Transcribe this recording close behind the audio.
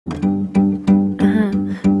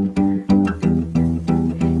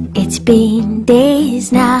been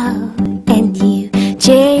days now, and you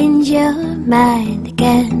change your mind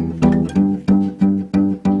again.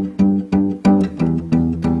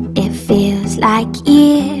 It feels like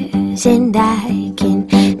years, and I can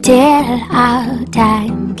tell how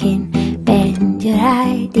time can bend your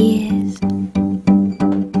ideas.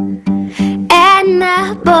 And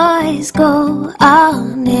the boys go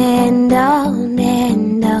on and on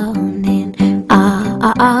and on and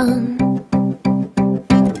on.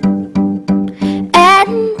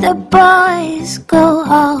 And the boys go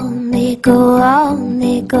on, they go on,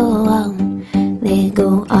 they go on, they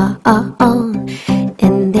go on.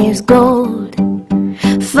 And there's gold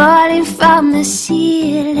falling from the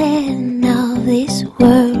ceiling of this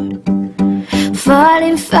world,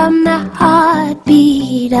 falling from the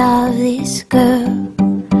heartbeat of this girl,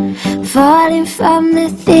 falling from the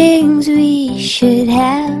things we should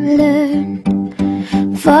have learned,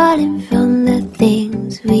 falling from the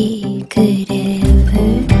things we could have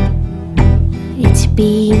heard. It's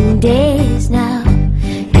been days now,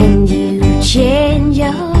 and you change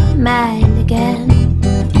your mind again.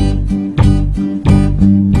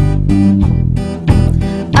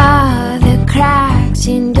 All the cracks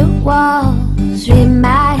in the walls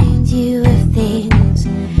remind you of things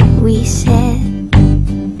we said.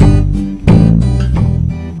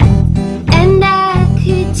 And I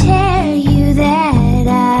could tell you that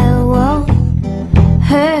I won't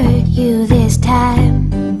hurt you this time,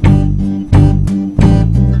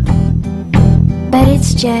 but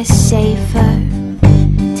it's just safer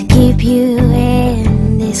to keep you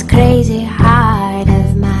in this crazy heart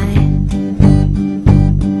of mine.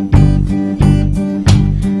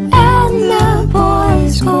 And the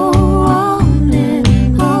boys go on and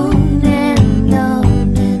on and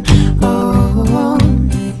on and on.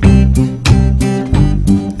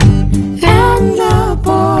 And the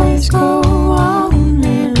boys go on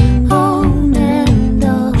and on and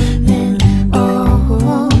on and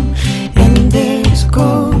on. And there's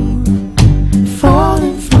gold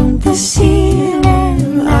falling from the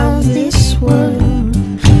ceiling of this world,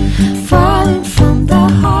 falling from the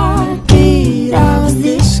heartbeat of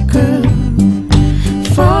this girl,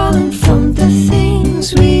 falling from the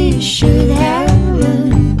things we should have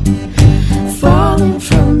learned, falling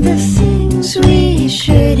from the things we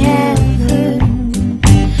should